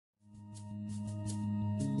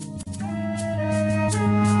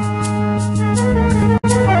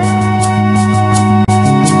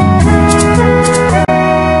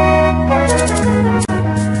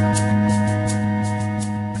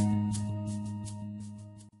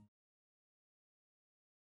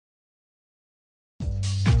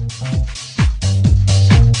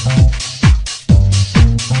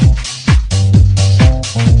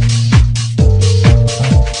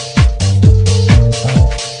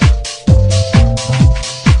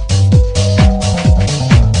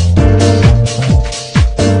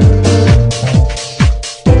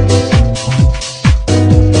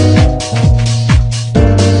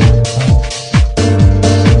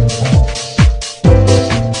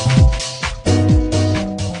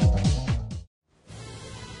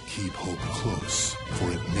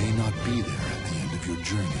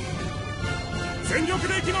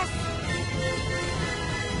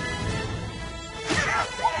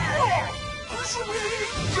Final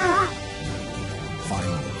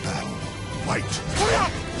battle. Fight!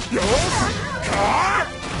 よーしか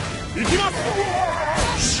ーいきます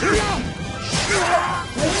シュラ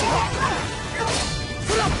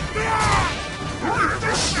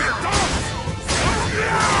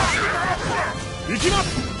いきま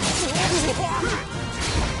す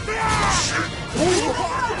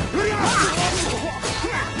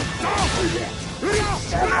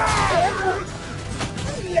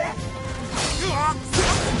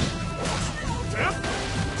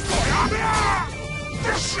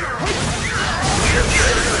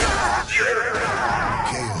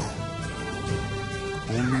KO.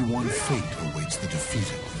 Only one fate awaits the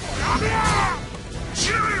defeated.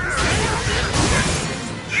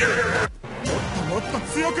 もっと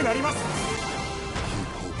強くなります Keep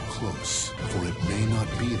hope close, for it may not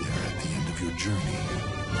be there at the end of your journey.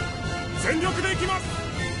 全力でいきま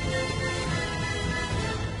す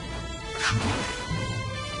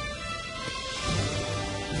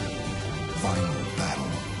Final battle.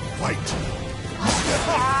 Fight!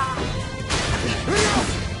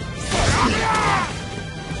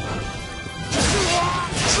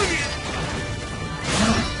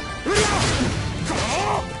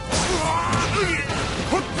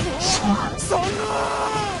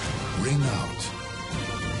 Ring out.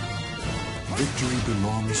 Victory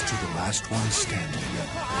belongs to the last one standing.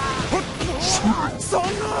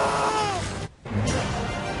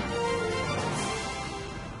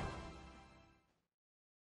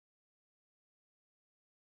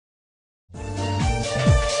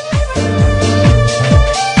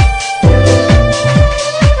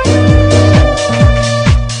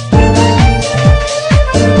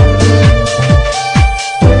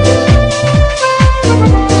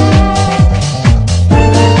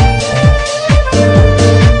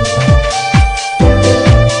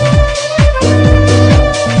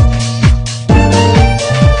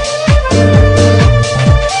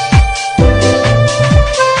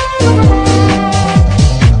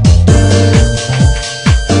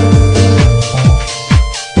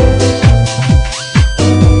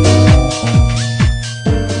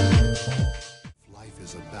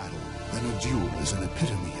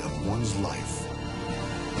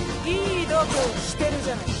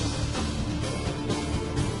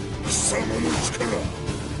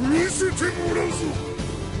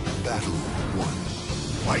 Battle 1.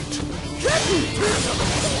 Fight!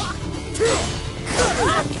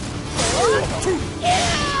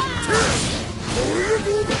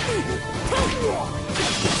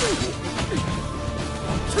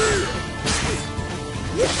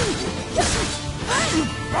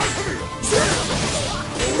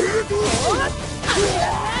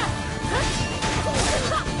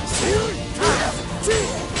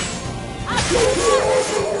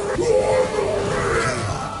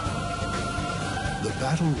 The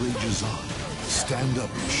battle rages on. Stand up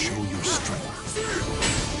and show your strength.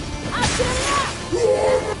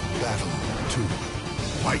 Battle 2.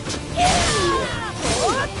 Fight!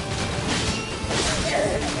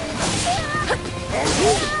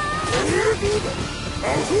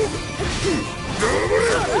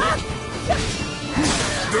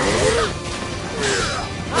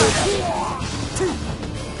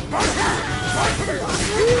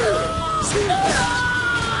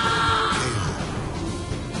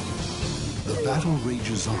 The battle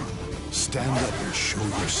rages on. Stand up and show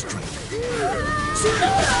your strength.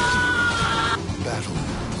 Battle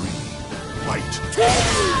 3. Fight!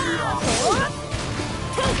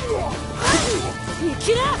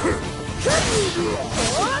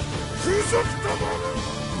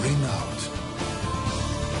 Ring out.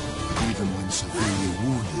 Even when severely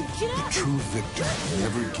wounded, the true victor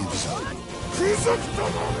never gives up.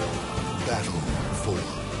 Battle 4.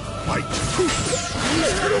 Fight!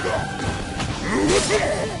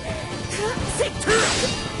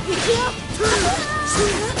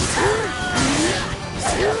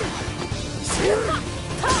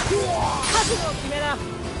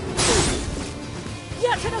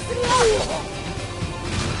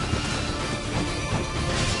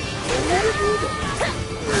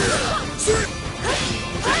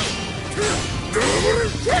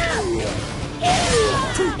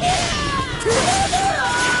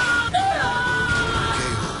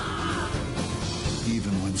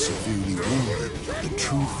 Even when severely wounded, the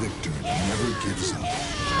true victor never gives up.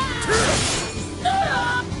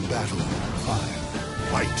 Battle 5.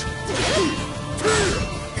 Fight!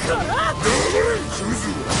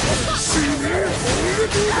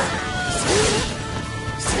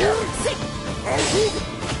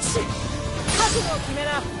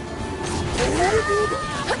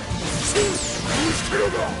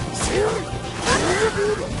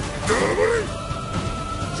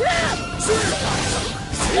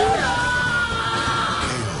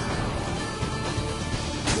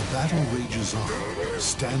 battle rages on.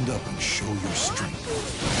 Stand up and show your strength.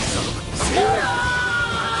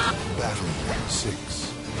 Battle 6.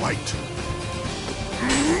 Fight.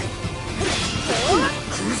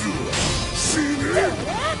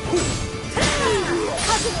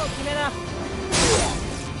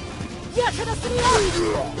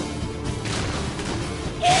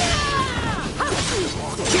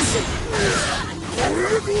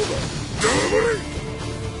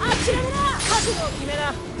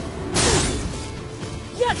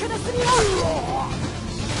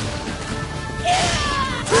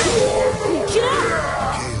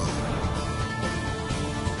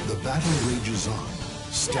 The battle rages on.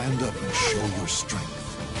 Stand up and show your strength.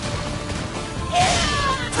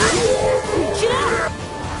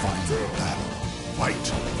 Final battle. Fight.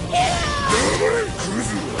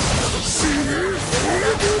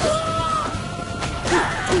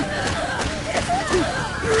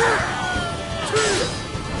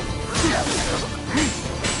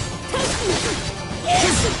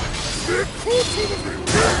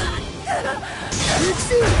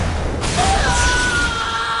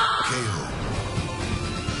 KO.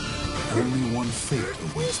 Only one fate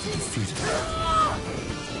awaits the defeated.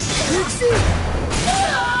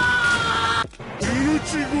 命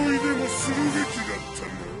乞いでもするべきだった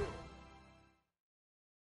な。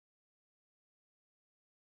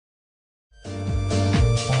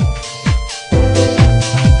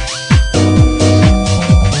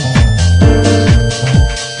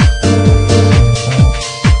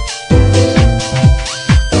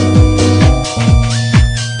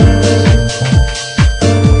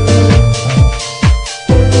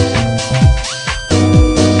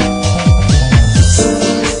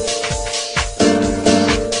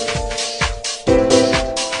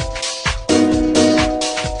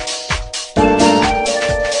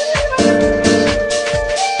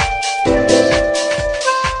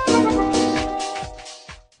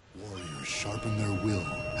Sharpen their will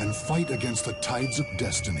and fight against the tides of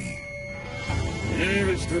destiny. いい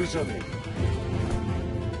目してるじゃね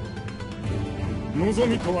え。望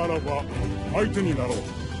みとあらば相手になろう。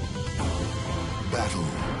Battle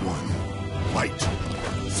 1. Fight.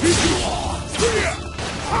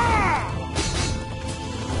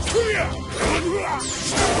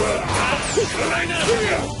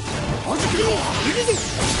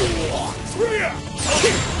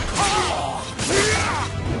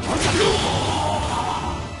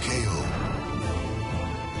 KO.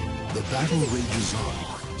 The battle rages on.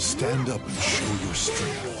 Stand up and show your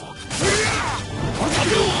strength.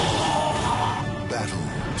 Battle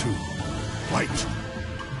 2. Fight.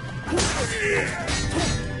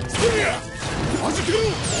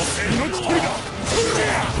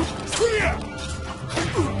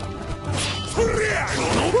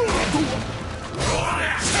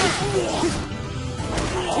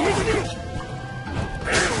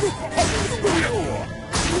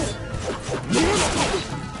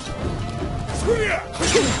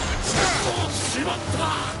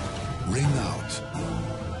 Ring out.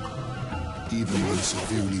 Even when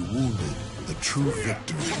severely wounded, the true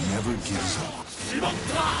victor never gives up.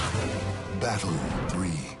 Battle 3.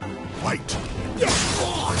 Fight.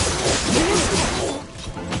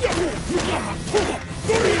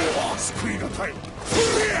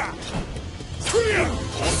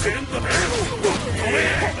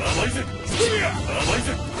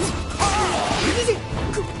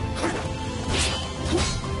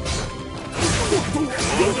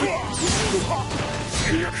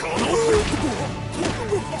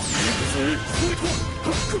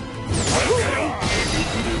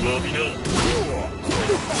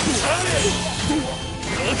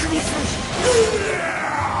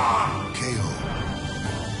 KO.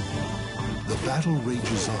 The battle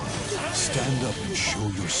rages on. Stand up and show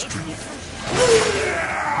your strength.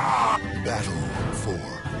 Battle 4.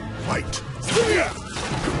 Fight.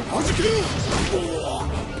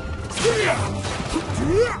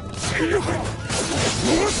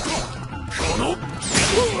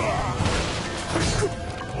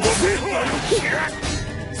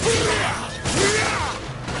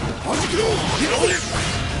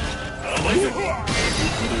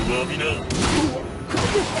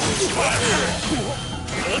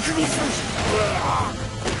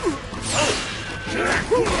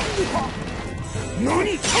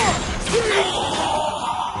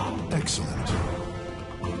 Excellent.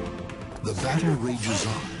 The battle rages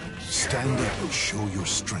on. Stand up and show your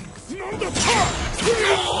strength.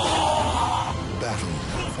 Battle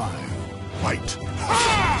 5. Fight.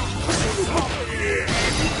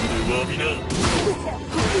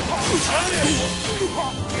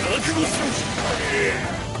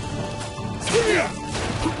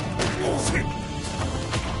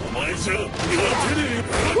 じゃ勝てねえ。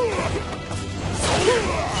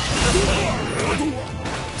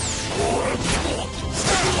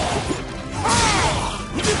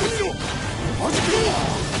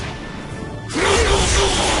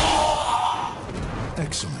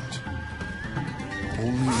Excellent.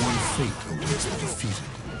 Only one fate awaits the defeated.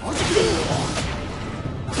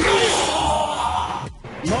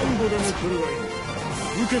 何度でも来るがいい。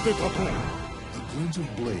受けて立とう。 The glint of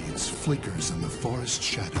blades flickers in the forest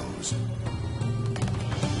shadows.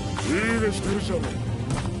 いいでしてるじゃね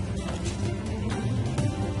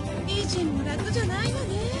え。維持も楽じゃないの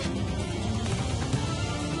ね。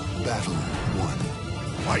Battle 1.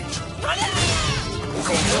 Fight!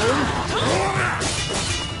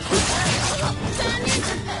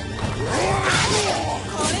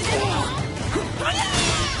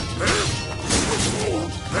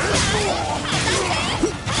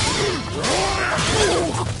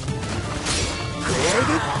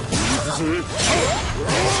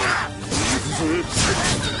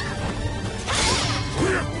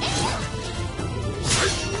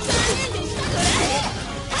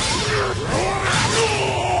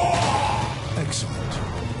 Excellent.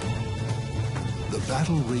 The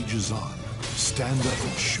battle rages on. Stand up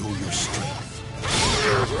and show your strength.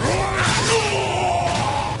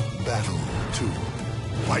 Battle 2.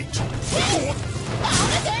 Fight!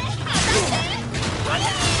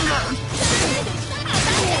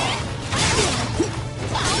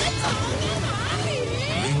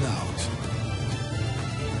 Ring out.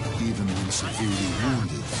 Even when severely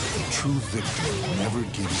wounded, the true victor never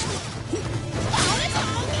gives up.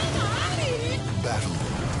 Battle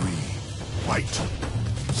 3. Fight!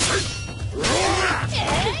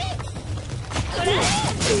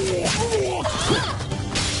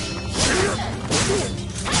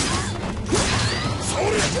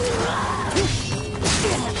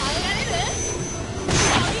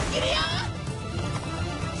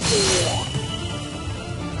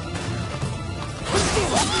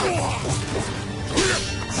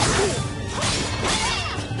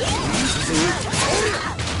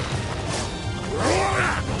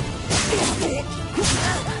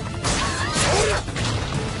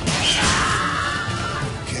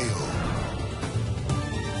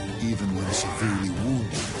 Even when severely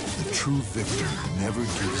wounded, the true victor never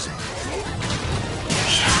gives up.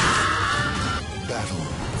 Battle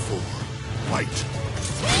 4. Fight!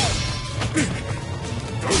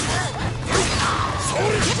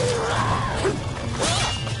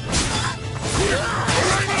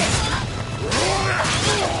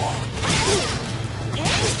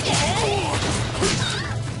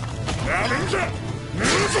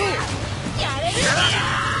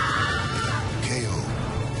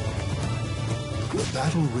 The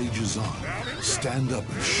battle rages on. Stand up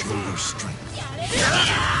and show your strength.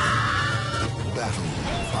 Battle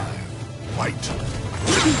 5. Fight!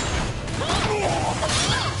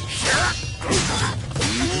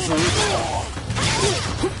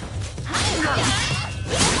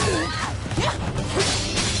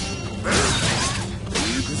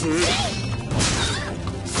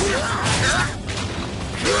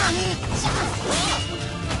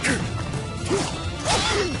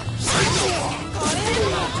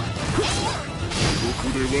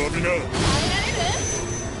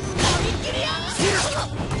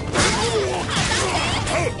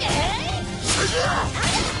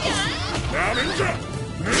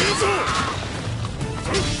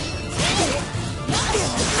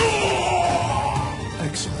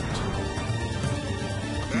 Excellent.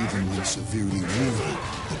 Even when severely wounded,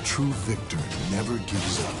 the true victor never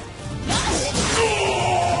gives up.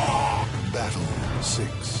 Battle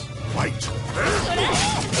 6. Fight!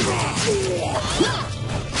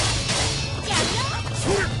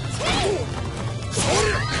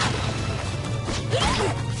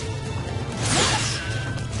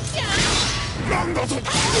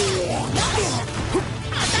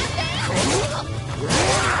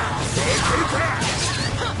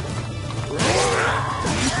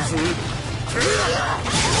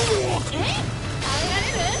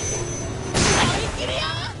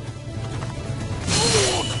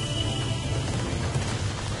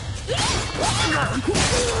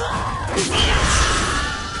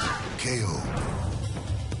 KO.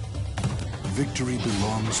 Victory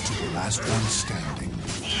belongs to the last one standing.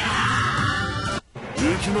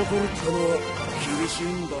 生き残るってのは厳しい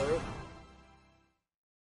んだよ。